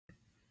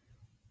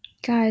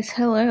Guys,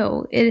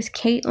 hello. It is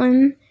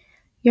Caitlin,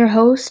 your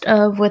host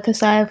of With a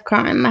Side of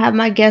Crime. I have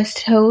my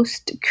guest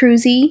host,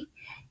 Cruzy,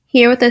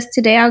 here with us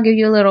today. I'll give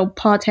you a little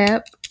paw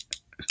tap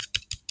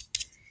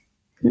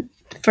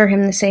for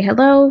him to say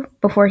hello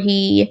before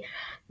he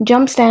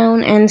jumps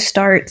down and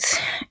starts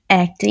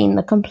acting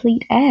the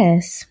complete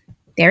ass.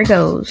 There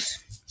goes.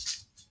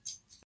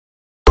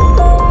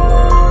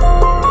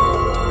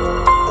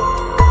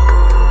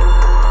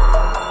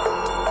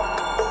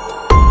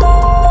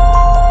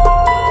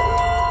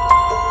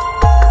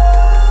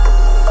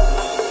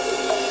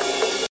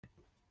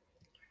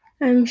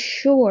 I'm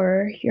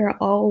sure you're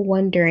all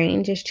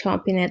wondering, just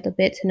chomping at the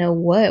bit to know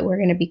what we're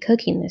going to be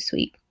cooking this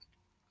week.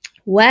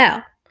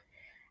 Well,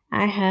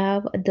 I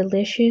have a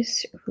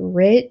delicious,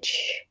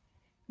 rich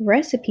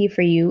recipe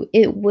for you.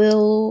 It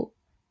will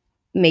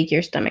make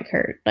your stomach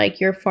hurt. Like,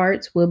 your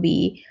farts will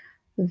be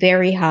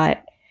very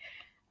hot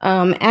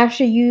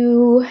after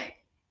you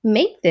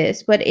make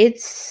this, but I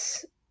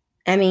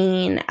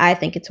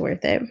think it's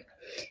worth it.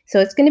 So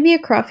it's going to be a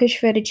crawfish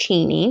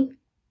fettuccine.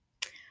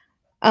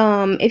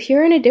 If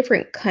you're in a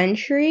different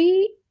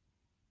country,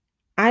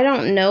 I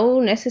don't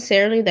know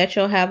necessarily that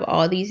you'll have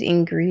all these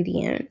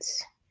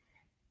ingredients,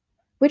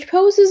 which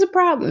poses a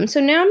problem. So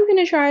now I'm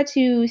going to try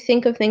to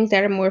think of things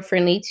that are more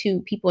friendly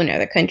to people in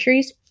other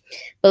countries.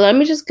 But let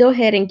me just go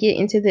ahead and get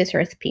into this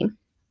recipe.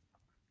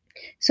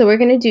 So we're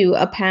going to do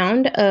a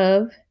pound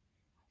of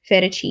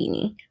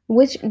fettuccine,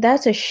 which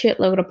that's a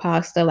shitload of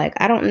pasta. Like,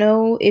 I don't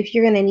know if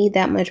you're going to need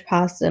that much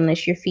pasta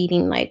unless you're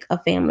feeding like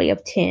a family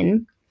of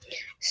 10.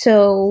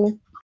 So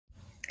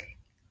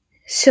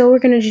we're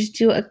going to just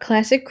do a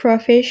classic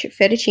crawfish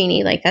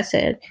fettuccine, like I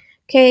said.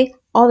 Okay,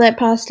 all that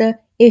pasta.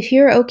 If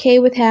you're okay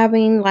with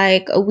having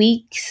like a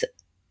week's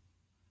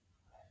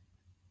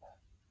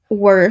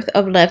worth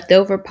of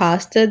leftover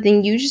pasta,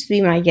 then you just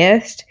be my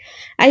guest.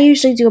 I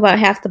usually do about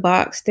half the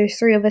box. There's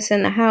 3 of us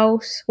in the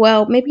house.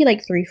 Well, maybe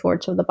like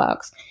 3/4 of the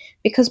box.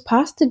 Because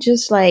pasta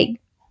just like,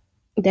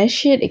 that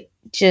shit, it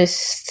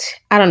just,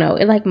 I don't know,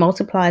 it like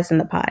multiplies in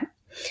the pot.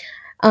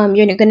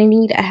 You're going to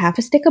need a half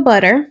a stick of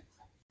butter.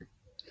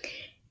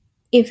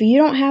 If you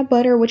don't have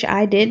butter, which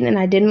I didn't, and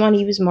I didn't want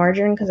to use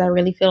margarine because I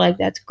really feel like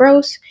that's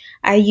gross,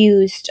 I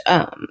used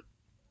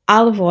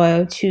olive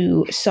oil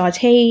to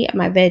saute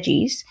my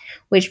veggies,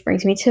 which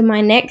brings me to my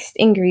next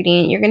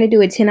ingredient. You're going to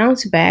do a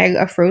 10-ounce bag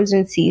of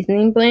frozen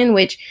seasoning blend,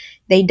 which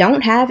they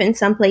don't have in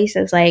some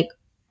places. Like,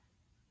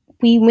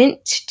 we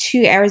went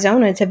to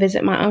Arizona to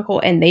visit my uncle,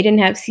 and they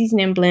didn't have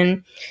seasoning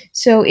blend.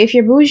 So if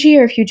you're bougie,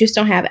 or if you just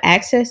don't have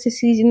access to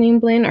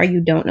seasoning blend, or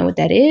you don't know what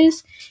that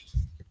is.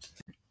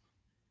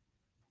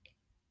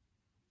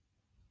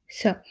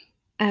 So,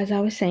 as I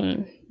was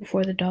saying,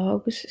 before the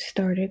dogs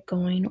started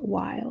going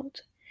wild,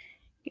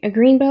 a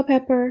green bell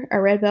pepper, a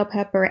red bell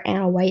pepper, and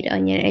a white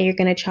onion, and you're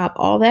going to chop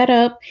all that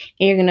up,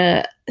 and you're going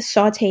to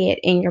saute it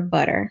in your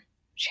butter,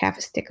 half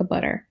a stick of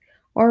butter,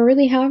 or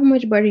really however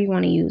much butter you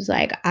want to use.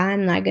 Like,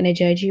 I'm not going to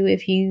judge you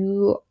if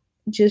you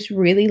just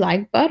really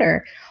like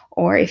butter,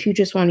 or if you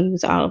just want to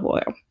use olive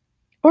oil,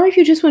 or if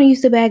you just want to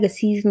use the bag of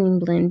seasoning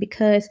blend,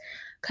 because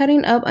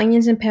cutting up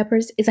onions and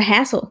peppers is a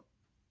hassle.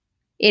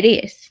 It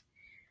is.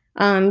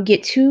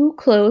 Get 2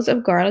 cloves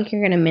of garlic. You're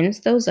going to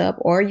mince those up,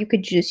 or you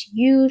could just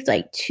use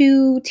like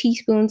 2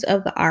 teaspoons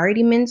of the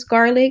already minced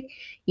garlic.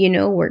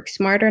 Work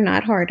smarter,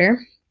 not harder.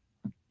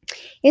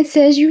 It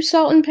says use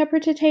salt and pepper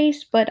to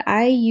taste, but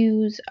I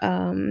use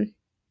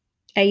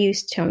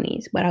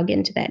Tony's, but I'll get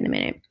into that in a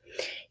minute.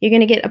 You're going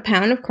to get a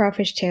pound of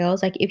crawfish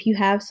tails. Like, if you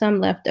have some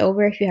left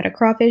over, if you had a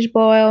crawfish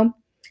boil,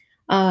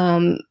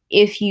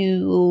 if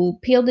you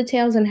peel the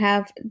tails and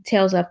have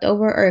tails left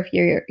over, or if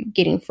you're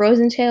getting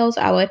frozen tails,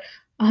 I would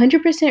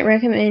 100%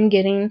 recommend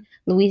getting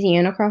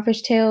Louisiana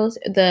crawfish tails.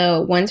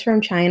 The ones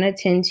from China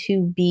tend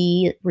to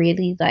be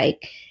really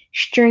like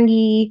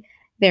stringy.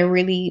 They're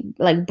really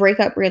like break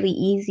up really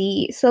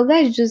easy. So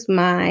that's just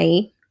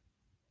my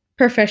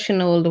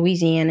professional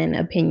Louisianan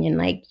opinion.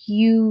 Like,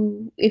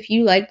 if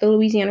you like the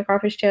Louisiana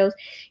crawfish tails,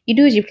 you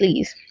do as you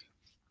please.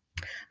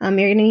 You're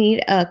going to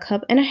need a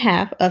cup and a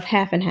half of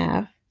half and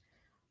half.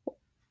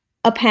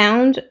 A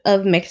pound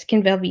of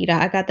Mexican Velveeta.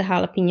 I got the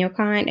jalapeno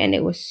kind, and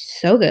it was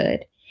so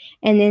good.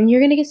 And then you're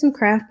going to get some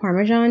Kraft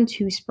Parmesan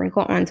to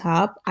sprinkle on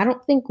top. I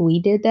don't think we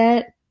did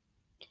that,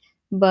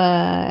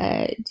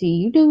 but do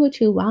you do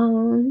what you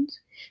want?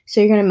 So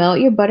you're going to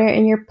melt your butter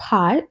in your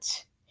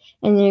pot,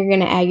 and then you're going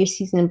to add your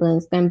seasoning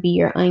blends. It's going to be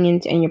your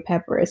onions and your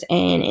peppers,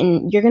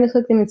 and you're going to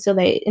cook them until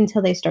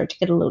they start to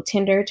get a little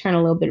tender, turn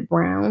a little bit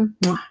brown.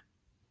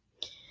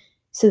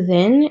 So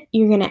then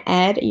you're going to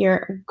add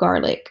your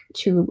garlic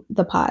to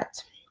the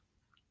pot.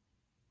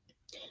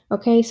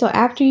 Okay, so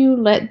after you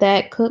let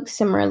that cook,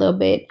 simmer a little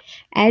bit,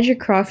 add your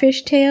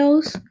crawfish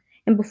tails.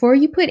 And before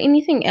you put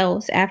anything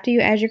else, after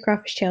you add your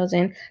crawfish tails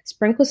in,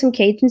 sprinkle some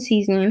Cajun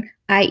seasoning,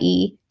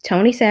 i.e.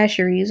 Tony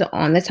Chachere's,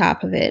 on the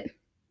top of it.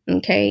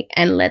 Okay,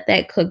 and let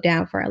that cook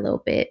down for a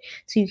little bit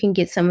so you can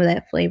get some of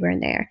that flavor in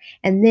there.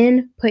 And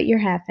then put your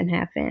half and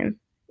half in.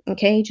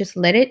 Okay, just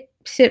let it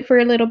sit for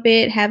a little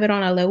bit, have it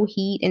on a low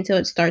heat until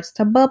it starts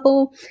to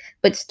bubble,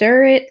 but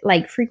stir it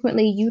like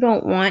frequently. You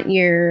don't want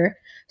your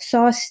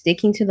sauce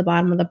sticking to the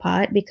bottom of the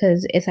pot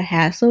because it's a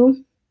hassle.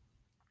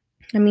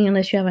 I mean,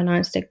 unless you have a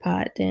nonstick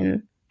pot,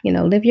 then,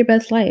 live your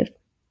best life.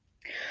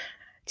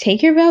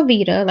 Take your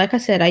Velveeta. Like I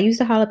said, I used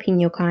the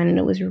jalapeno kind and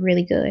it was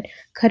really good.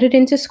 Cut it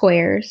into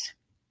squares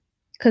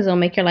because it'll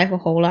make your life a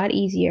whole lot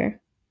easier.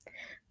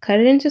 Cut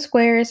it into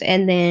squares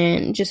and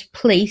then just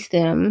place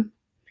them,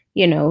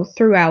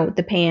 throughout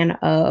the pan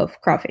of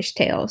crawfish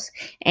tails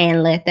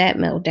and let that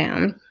melt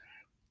down.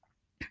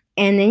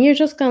 And then you're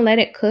just going to let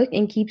it cook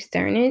and keep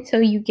stirring it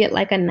till you get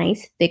like a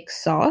nice thick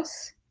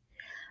sauce.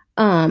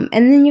 And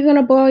then you're going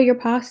to boil your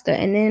pasta.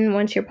 And then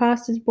once your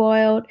pasta's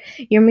boiled,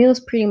 your meal's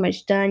pretty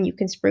much done. You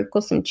can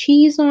sprinkle some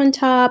cheese on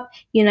top,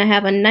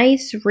 have a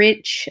nice,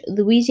 rich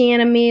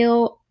Louisiana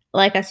meal.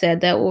 Like I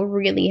said, that will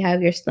really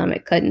have your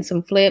stomach cutting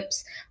some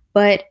flips,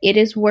 but it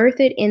is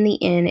worth it in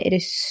the end. It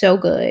is so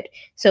good.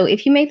 So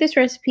if you make this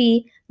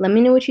recipe, let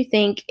me know what you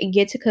think.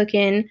 Get to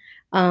cooking.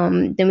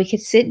 Then we could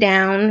sit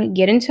down,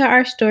 get into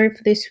our story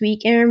for this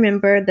week, and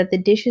remember that the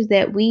dishes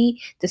that we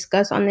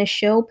discuss on this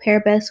show pair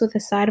best with a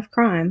side of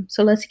crime.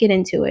 So let's get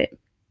into it.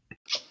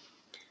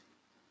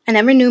 I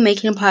never knew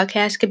making a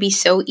podcast could be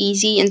so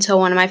easy until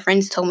one of my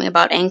friends told me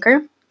about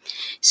Anchor.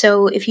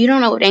 So if you don't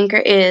know what Anchor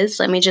is,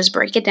 let me just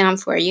break it down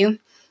for you.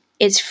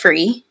 It's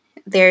free.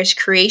 There's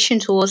creation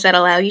tools that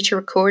allow you to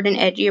record and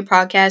edit your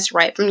podcast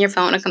right from your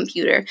phone or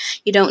computer.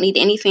 You don't need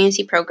any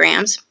fancy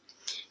programs.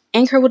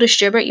 Anchor will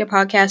distribute your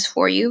podcast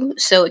for you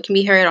so it can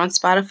be heard on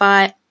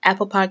Spotify,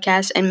 Apple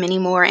Podcasts, and many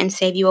more and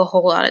save you a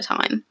whole lot of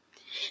time.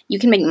 You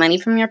can make money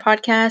from your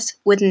podcast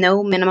with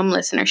no minimum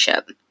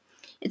listenership.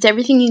 It's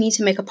everything you need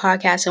to make a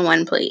podcast in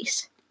one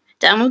place.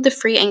 Download the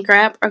free Anchor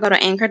app or go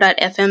to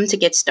anchor.fm to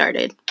get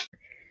started.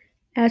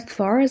 As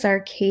far as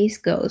our case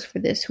goes for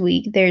this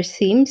week, there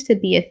seems to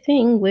be a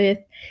thing with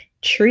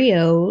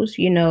trios.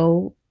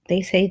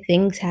 They say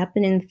things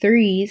happen in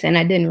threes, and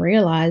I didn't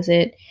realize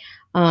it.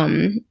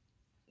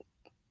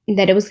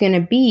 That it was going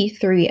to be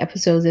 3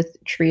 episodes of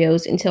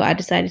trios until I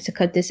decided to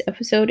cut this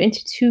episode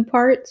into 2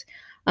 parts,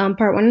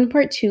 part 1 and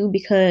part 2,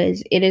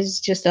 because it is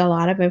just a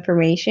lot of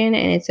information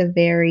and it's a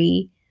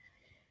very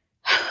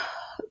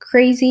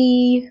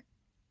crazy.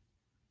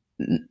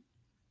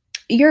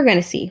 You're going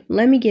to see.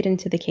 Let me get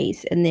into the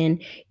case and then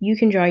you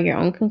can draw your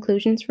own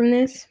conclusions from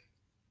this.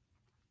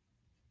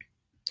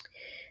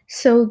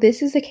 So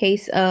this is a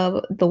case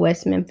of the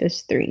West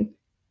Memphis 3.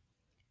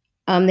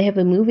 They have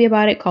a movie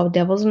about it called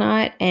Devil's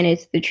Knot, and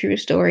it's the true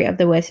story of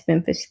the West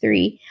Memphis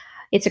 3.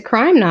 It's a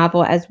crime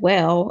novel as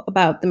well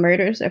about the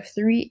murders of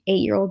 3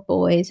 8-year-old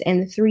boys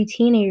and the 3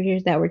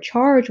 teenagers that were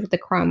charged with the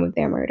crime of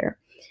their murder.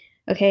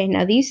 Okay,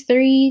 now these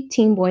 3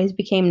 teen boys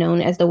became known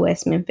as the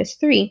West Memphis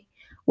 3,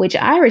 which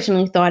I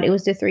originally thought it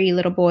was the 3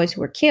 little boys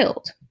who were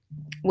killed,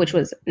 which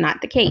was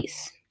not the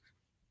case.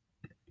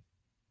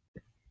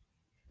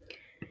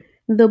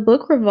 The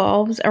book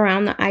revolves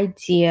around the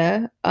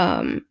idea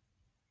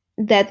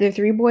that the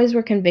 3 boys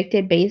were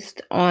convicted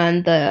based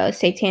on the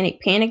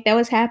satanic panic that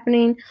was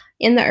happening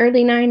in the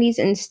early 90s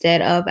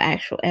instead of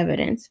actual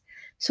evidence.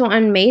 So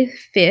on May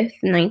 5th,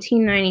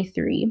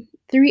 1993,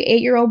 3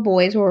 8-year-old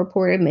boys were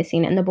reported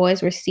missing, and the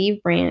boys were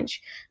Steve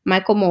Branch,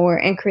 Michael Moore,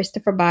 and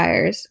Christopher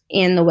Byers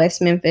in the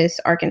West Memphis,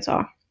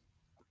 Arkansas.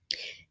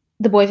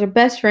 The boys were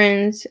best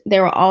friends.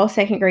 They were all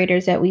second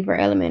graders at Weaver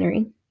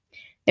Elementary.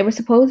 They were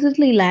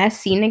supposedly last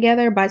seen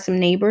together by some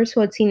neighbors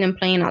who had seen them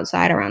playing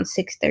outside around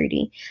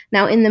 6:30.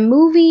 Now, in the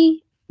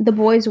movie, the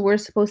boys were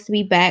supposed to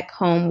be back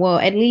home. Well,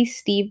 at least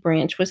Steve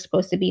Branch was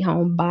supposed to be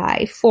home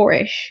by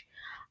 4-ish.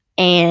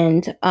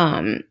 And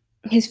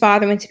his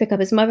father went to pick up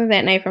his mother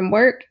that night from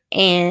work,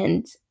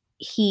 and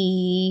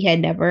he had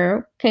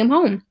never came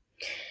home.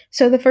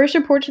 So the first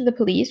report to the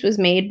police was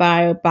made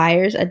by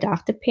Byers'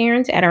 adoptive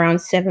parents at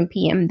around 7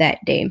 p.m. that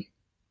day.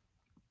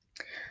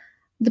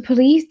 The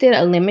police did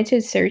a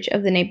limited search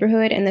of the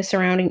neighborhood and the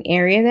surrounding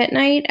area that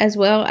night, as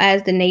well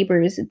as the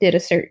neighbors did a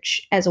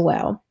search as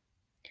well.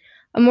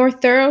 A more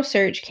thorough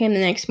search came the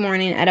next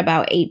morning at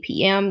about 8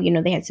 p.m.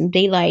 They had some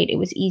daylight. It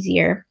was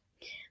easier.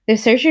 The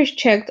searchers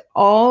checked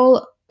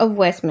all of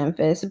West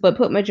Memphis, but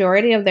put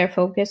majority of their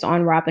focus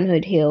on Robin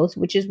Hood Hills,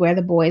 which is where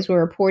the boys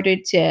were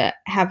reported to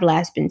have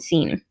last been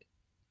seen.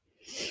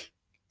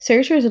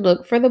 Searchers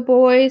looked for the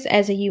boys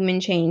as a human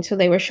chain, so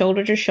they were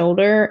shoulder to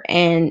shoulder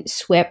and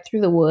swept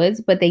through the woods,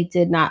 but they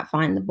did not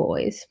find the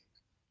boys.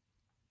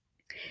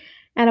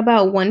 At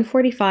about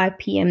 1:45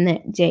 p.m.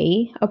 that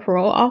day, a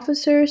parole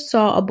officer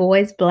saw a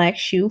boy's black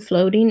shoe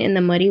floating in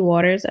the muddy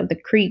waters of the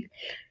creek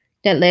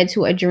that led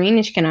to a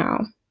drainage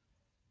canal.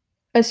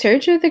 A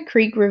search of the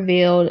creek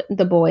revealed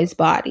the boys'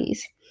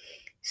 bodies.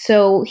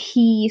 So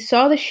he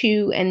saw the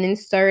shoe and then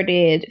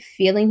started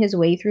feeling his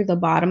way through the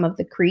bottom of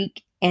the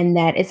creek, and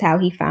that is how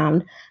he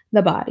found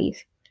the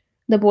bodies.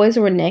 The boys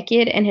were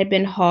naked and had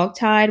been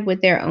hogtied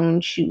with their own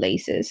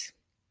shoelaces.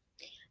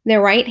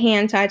 Their right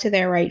hand tied to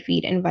their right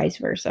feet and vice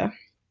versa.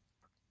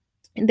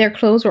 Their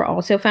clothes were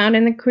also found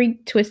in the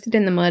creek, twisted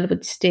in the mud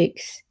with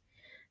sticks.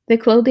 The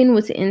clothing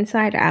was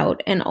inside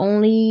out, and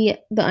only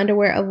the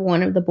underwear of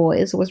one of the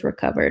boys was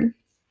recovered.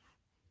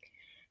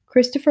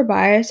 Christopher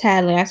Byers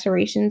had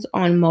lacerations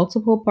on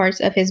multiple parts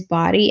of his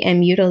body and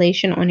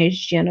mutilation on his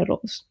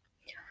genitals.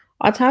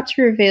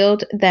 Autopsy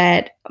revealed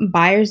that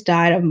Byers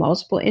died of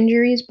multiple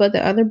injuries, but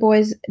the other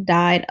boys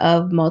died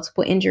of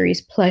multiple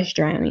injuries plus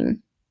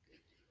drowning.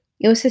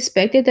 It was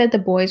suspected that the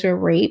boys were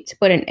raped,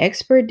 but an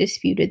expert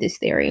disputed this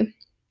theory.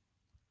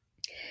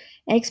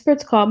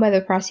 Experts called by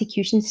the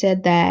prosecution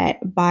said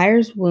that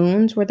Byers'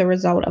 wounds were the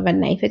result of a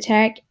knife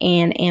attack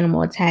and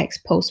animal attacks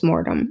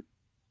post-mortem.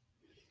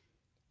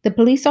 The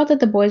police thought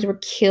that the boys were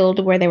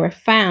killed where they were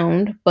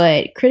found,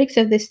 but critics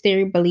of this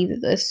theory believe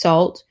that the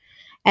assault,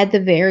 at the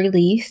very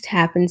least,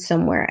 happened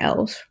somewhere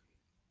else.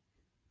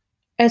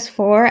 As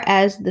far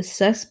as the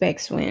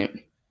suspects went,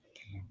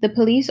 the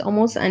police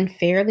almost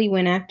unfairly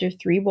went after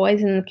 3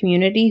 boys in the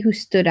community who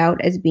stood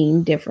out as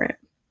being different.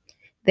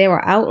 They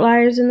were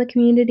outliers in the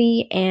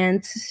community,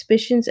 and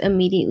suspicions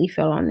immediately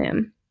fell on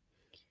them.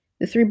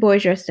 The 3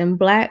 boys dressed in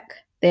black,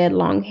 they had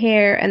long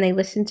hair, and they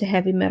listened to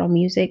heavy metal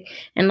music.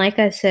 And like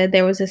I said,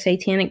 there was a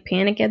satanic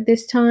panic at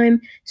this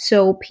time,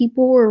 so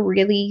people were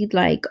really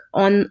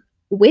on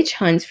witch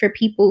hunts for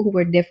people who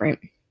were different.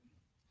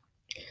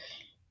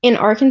 In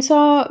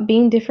Arkansas,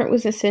 being different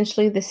was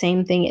essentially the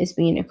same thing as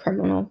being a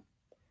criminal.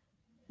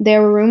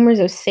 There were rumors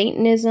of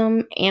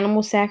Satanism,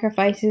 animal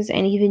sacrifices,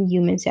 and even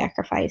human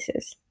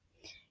sacrifices.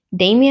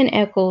 Damian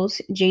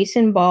Eccles,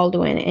 Jason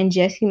Baldwin, and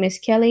Jesse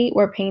Miskelly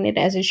were painted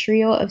as a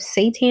trio of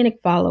satanic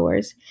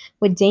followers,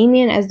 with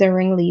Damian as the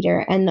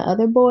ringleader and the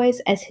other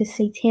boys as his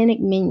satanic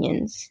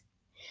minions.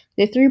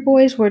 The 3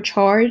 boys were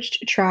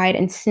charged, tried,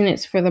 and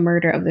sentenced for the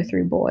murder of the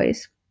 3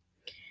 boys.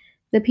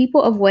 The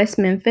people of West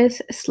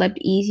Memphis slept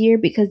easier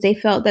because they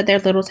felt that their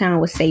little town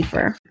was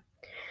safer.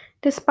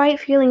 Despite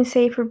feeling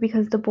safer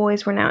because the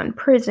boys were now in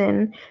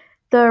prison,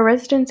 the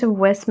residents of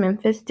West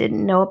Memphis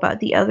didn't know about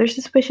the other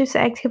suspicious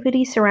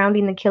activity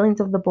surrounding the killings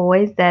of the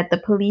boys that the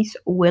police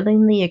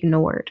willingly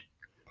ignored.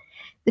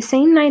 The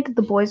same night that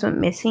the boys went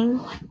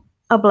missing,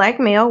 a black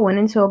male went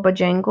into a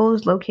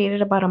Bojangles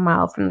located about a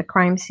mile from the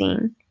crime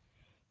scene.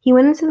 He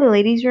went into the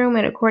ladies' room,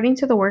 and according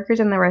to the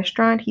workers in the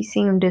restaurant, he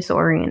seemed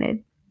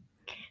disoriented.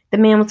 The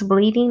man was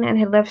bleeding and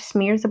had left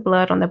smears of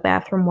blood on the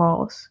bathroom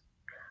walls.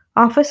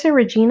 Officer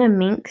Regina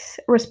Minks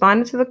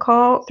responded to the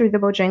call through the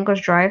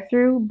Bojangles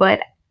drive-thru,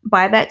 but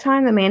by that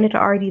time, the man had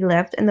already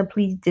left, and the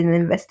police didn't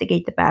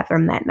investigate the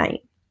bathroom that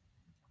night.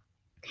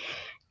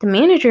 The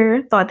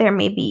manager thought there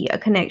may be a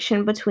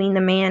connection between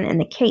the man and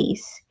the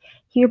case.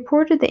 He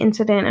reported the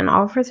incident, and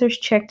officers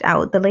checked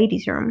out the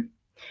ladies' room.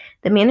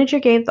 The manager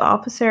gave the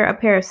officer a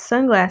pair of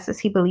sunglasses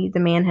he believed the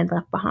man had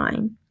left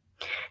behind.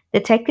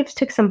 Detectives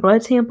took some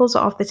blood samples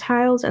off the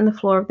tiles and the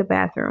floor of the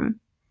bathroom.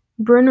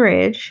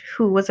 Brunridge,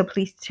 who was a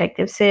police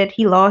detective, said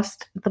he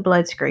lost the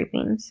blood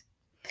scrapings.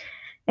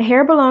 A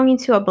hair belonging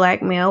to a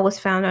black male was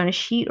found on a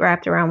sheet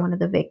wrapped around one of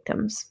the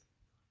victims.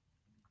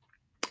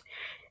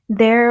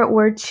 There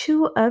were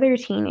 2 other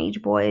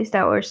teenage boys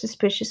that were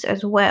suspicious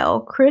as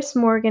well, Chris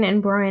Morgan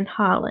and Brian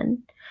Holland.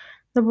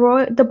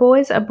 The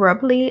boys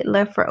abruptly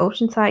left for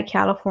Oceanside,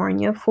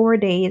 California, 4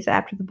 days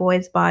after the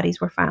boys'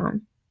 bodies were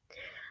found.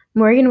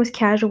 Morgan was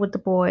casual with the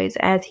boys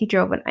as he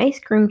drove an ice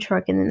cream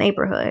truck in the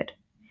neighborhood.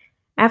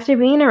 After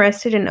being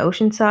arrested in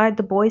Oceanside,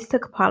 the boys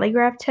took a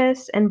polygraph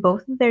test, and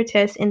both of their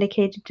tests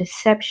indicated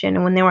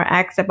deception when they were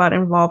asked about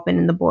involvement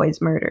in the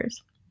boys'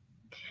 murders.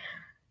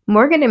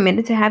 Morgan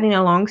admitted to having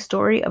a long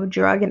story of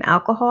drug and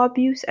alcohol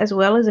abuse, as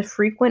well as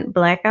frequent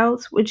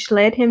blackouts, which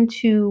led him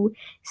to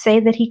say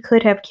that he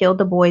could have killed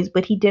the boys,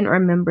 but he didn't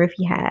remember if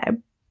he had.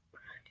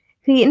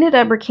 He ended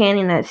up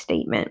recanting that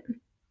statement.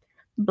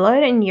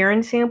 Blood and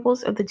urine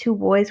samples of the 2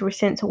 boys were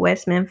sent to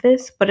West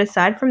Memphis, but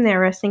aside from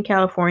their arrest in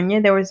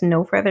California, there was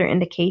no further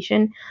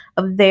indication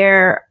of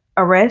their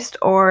arrest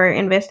or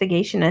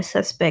investigation as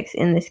suspects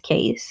in this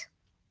case.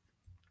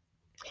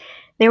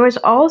 There was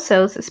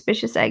also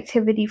suspicious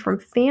activity from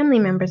family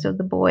members of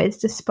the boys.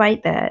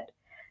 Despite that,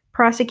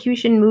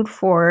 prosecution moved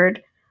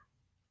forward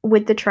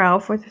with the trial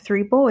for the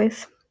 3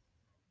 boys.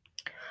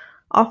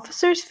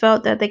 Officers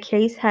felt that the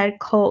case had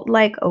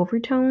cult-like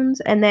overtones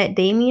and that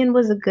Damian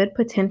was a good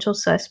potential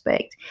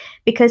suspect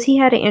because he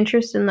had an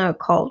interest in the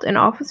occult, and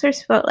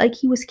officers felt like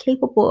he was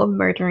capable of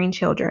murdering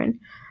children.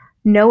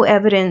 No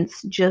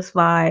evidence, just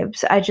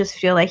vibes. I just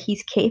feel like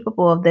he's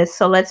capable of this,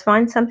 so let's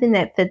find something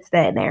that fits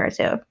that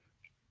narrative.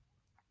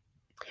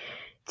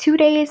 2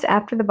 days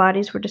after the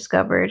bodies were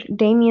discovered,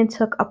 Damian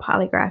took a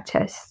polygraph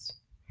test.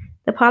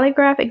 The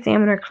polygraph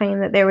examiner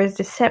claimed that there was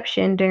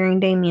deception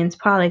during Damian's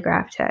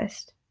polygraph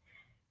test.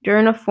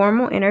 During a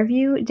formal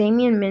interview,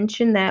 Damian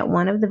mentioned that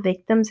one of the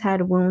victims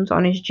had wounds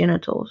on his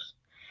genitals.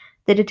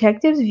 The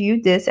detectives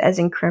viewed this as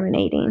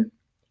incriminating.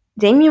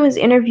 Damian was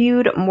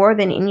interviewed more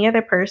than any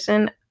other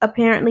person,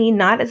 apparently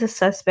not as a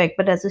suspect,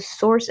 but as a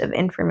source of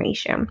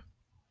information.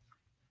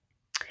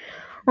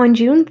 On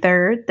June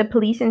 3rd, the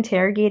police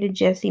interrogated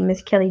Jesse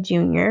Miskelly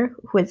Jr.,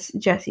 who is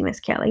Jesse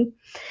Miskelly.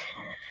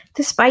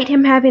 Despite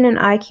him having an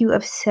IQ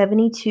of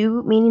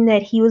 72, meaning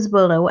that he was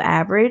below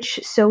average,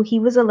 so he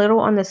was a little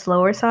on the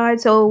slower side.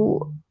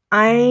 So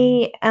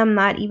I am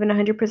not even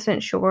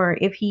 100% sure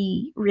if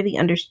he really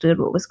understood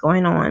what was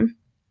going on.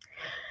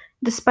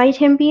 Despite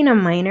him being a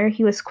minor,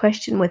 he was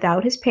questioned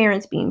without his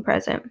parents being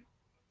present.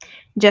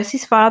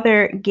 Jesse's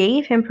father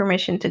gave him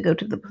permission to go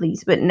to the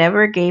police, but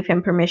never gave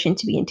him permission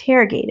to be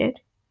interrogated.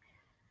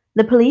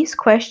 The police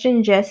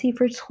questioned Jesse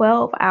for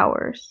 12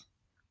 hours.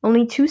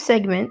 Only 2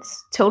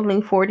 segments,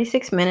 totaling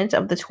 46 minutes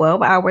of the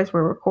 12 hours,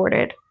 were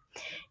recorded.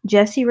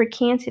 Jesse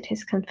recanted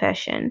his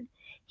confession.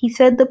 He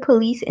said the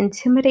police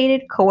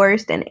intimidated,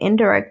 coerced, and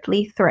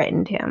indirectly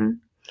threatened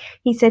him.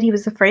 He said he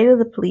was afraid of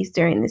the police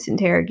during this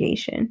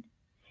interrogation.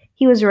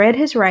 He was read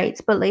his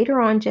rights, but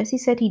later on, Jesse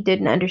said he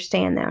didn't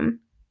understand them.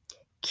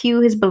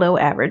 Cue his below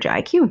average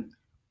IQ.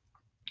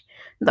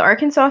 The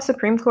Arkansas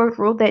Supreme Court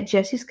ruled that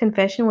Jesse's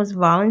confession was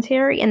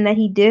voluntary and that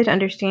he did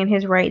understand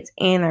his rights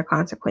and their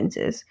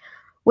consequences,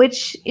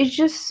 which is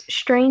just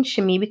strange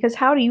to me because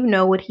how do you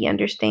know what he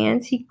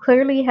understands? He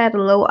clearly had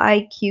a low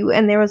IQ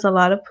and there was a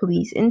lot of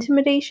police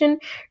intimidation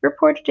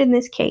reported in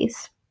this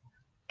case.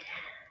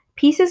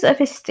 Pieces of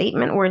his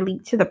statement were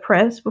leaked to the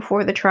press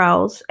before the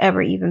trials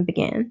ever even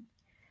began.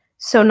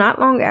 So not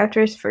long after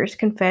his first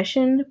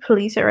confession,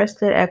 police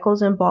arrested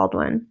Eccles and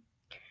Baldwin.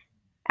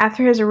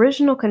 After his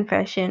original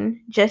confession,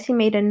 Jesse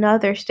made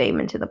another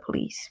statement to the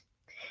police.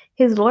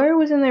 His lawyer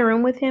was in the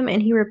room with him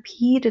and he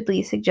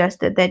repeatedly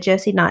suggested that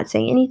Jesse not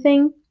say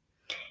anything.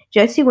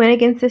 Jesse went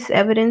against this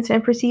evidence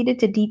and proceeded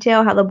to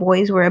detail how the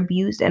boys were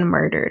abused and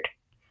murdered.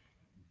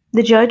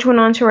 The judge went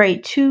on to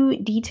write 2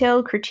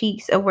 detailed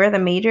critiques of where the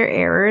major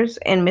errors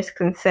and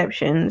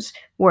misconceptions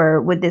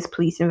were with this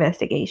police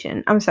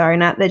investigation. I'm sorry,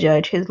 not the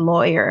judge, his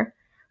lawyer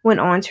went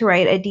on to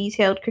write a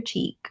detailed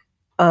critique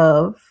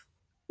of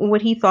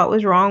what he thought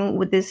was wrong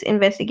with this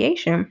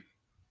investigation.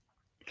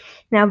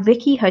 Now,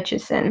 Vicki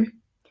Hutchison,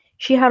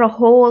 she had a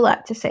whole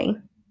lot to say.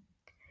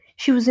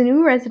 She was a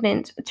new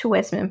resident to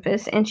West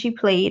Memphis, and she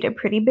played a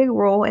pretty big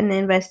role in the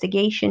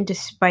investigation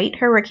despite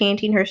her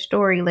recanting her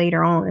story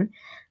later on,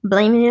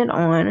 blaming it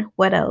on,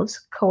 what else,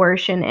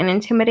 coercion and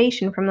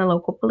intimidation from the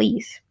local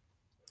police.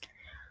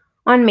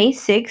 On May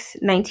 6,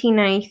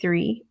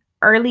 1993,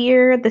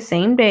 earlier the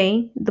same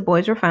day the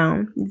boys were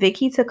found,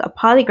 Vicki took a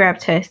polygraph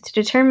test to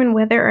determine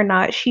whether or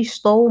not she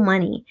stole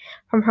money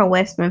from her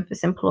West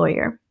Memphis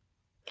employer.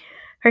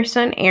 Her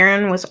son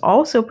Aaron was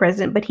also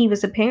present, but he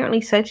was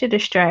apparently such a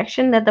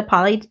distraction that the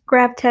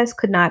polygraph test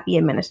could not be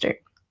administered.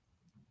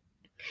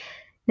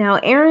 Now,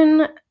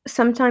 Aaron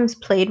sometimes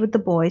played with the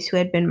boys who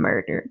had been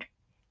murdered.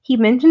 He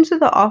mentioned to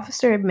the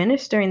officer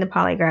administering the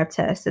polygraph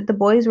test that the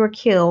boys were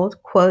killed,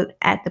 quote,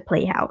 at the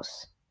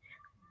playhouse.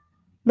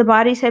 The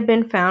bodies had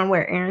been found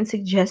where Aaron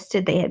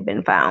suggested they had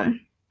been found.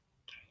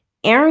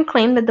 Aaron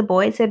claimed that the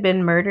boys had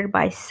been murdered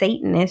by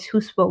Satanists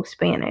who spoke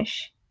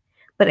Spanish.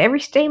 But every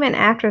statement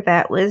after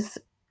that was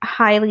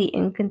highly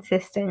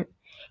inconsistent.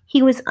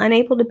 He was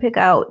unable to pick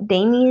out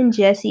Damien,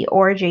 Jesse,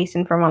 or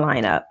Jason from a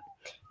lineup,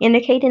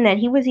 indicating that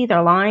he was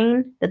either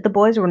lying, that the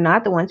boys were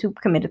not the ones who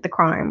committed the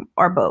crime,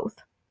 or both.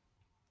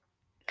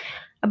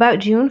 About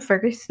June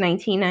 1st,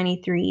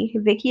 1993,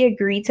 Vicki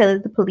agreed to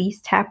let the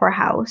police tap her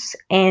house,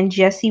 and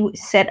Jesse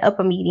set up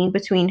a meeting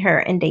between her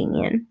and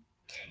Damien.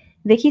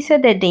 Vicki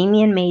said that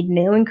Damien made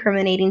no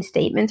incriminating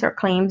statements or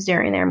claims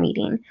during their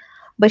meeting,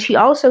 but she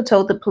also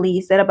told the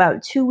police that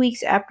about 2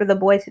 weeks after the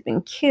boys had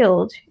been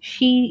killed,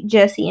 she,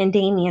 Jesse, and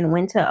Damien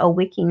went to a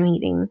Wiccan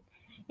meeting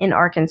in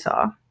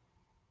Arkansas.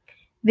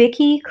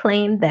 Vicki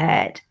claimed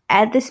that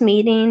at this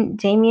meeting,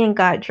 Damien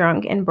got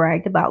drunk and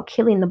bragged about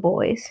killing the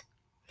boys.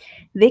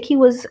 Vicki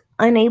was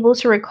unable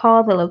to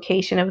recall the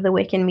location of the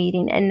Wiccan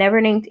meeting and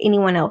never named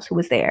anyone else who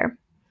was there.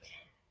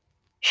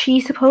 She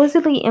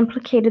supposedly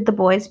implicated the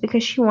boys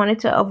because she wanted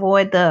to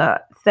avoid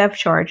the theft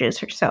charges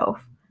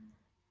herself.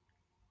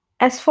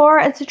 As far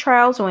as the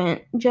trials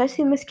went,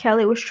 Jesse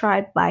Miskelly was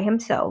tried by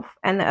himself,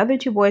 and the other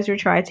 2 boys were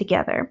tried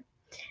together.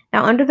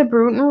 Now, under the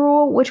Bruton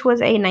Rule, which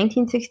was a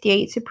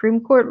 1968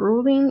 Supreme Court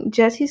ruling,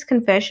 Jesse's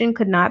confession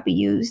could not be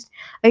used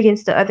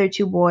against the other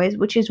 2 boys,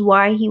 which is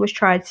why he was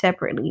tried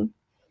separately.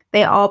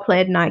 They all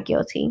pled not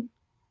guilty.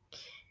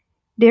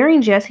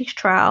 During Jesse's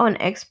trial,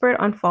 an expert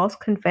on false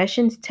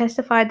confessions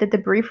testified that the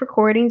brief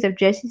recordings of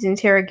Jesse's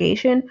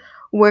interrogation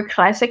were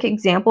classic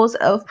examples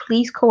of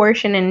police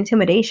coercion and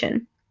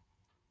intimidation.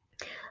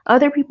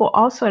 Other people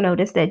also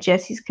noticed that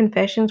Jesse's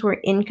confessions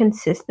were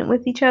inconsistent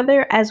with each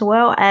other, as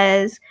well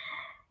as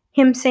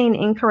him saying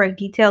incorrect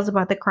details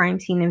about the crime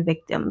scene and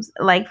victims.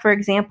 Like, for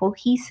example,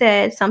 he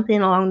said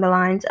something along the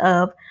lines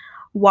of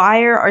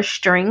wire or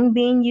string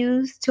being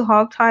used to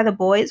hogtie the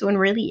boys when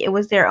really it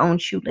was their own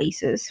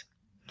shoelaces.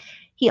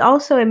 He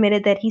also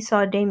admitted that he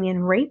saw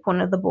Damien rape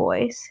one of the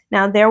boys.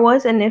 Now, there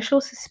was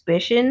initial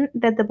suspicion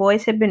that the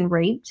boys had been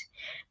raped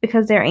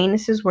because their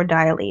anuses were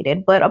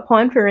dilated, but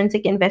upon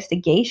forensic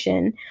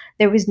investigation,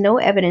 there was no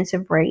evidence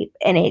of rape,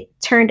 and it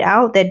turned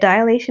out that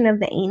dilation of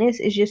the anus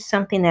is just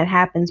something that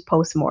happens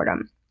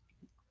post-mortem.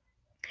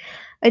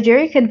 A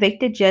jury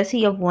convicted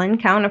Jesse of 1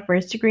 count of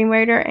first-degree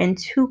murder and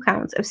 2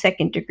 counts of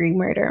second-degree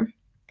murder.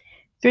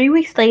 3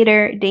 weeks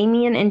later,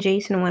 Damien and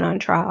Jason went on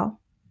trial.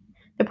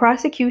 The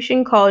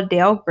prosecution called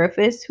Dale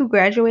Griffiths, who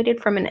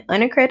graduated from an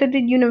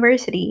unaccredited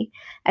university,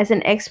 as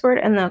an expert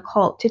in the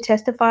occult to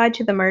testify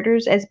to the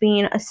murders as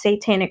being a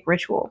satanic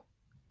ritual.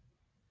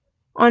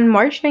 On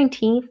March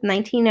 19,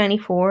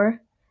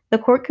 1994, the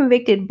court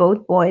convicted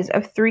both boys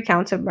of 3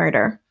 counts of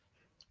murder.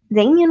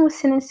 Damien was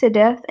sentenced to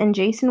death and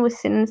Jason was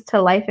sentenced to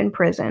life in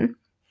prison.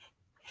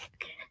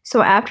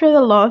 So after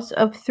the loss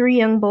of 3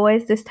 young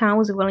boys, this town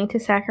was willing to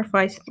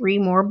sacrifice 3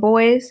 more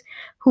boys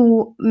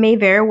who may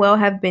very well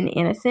have been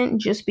innocent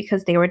just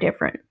because they were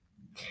different.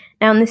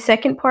 Now in the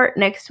second part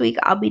next week,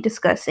 I'll be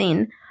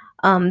discussing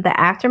the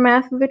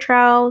aftermath of the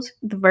trials,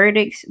 the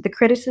verdicts, the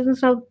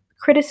criticisms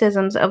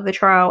of the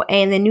trial,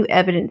 and the new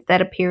evidence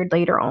that appeared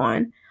later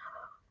on.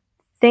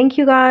 Thank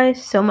you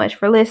guys so much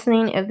for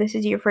listening. If this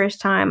is your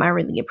first time, I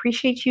really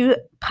appreciate you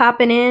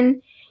popping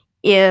in.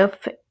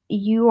 If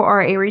you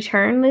are a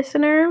return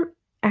listener,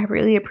 I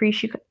really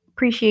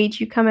appreciate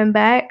you coming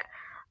back.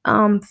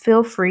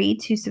 Feel free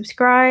to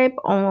subscribe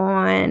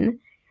on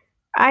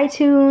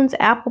iTunes,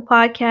 Apple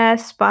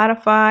Podcasts,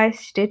 Spotify,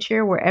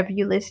 Stitcher, wherever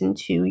you listen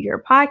to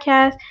your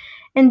podcast.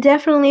 And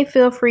definitely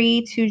feel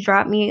free to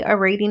drop me a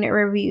rating and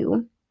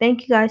review.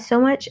 Thank you guys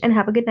so much and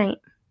have a good night.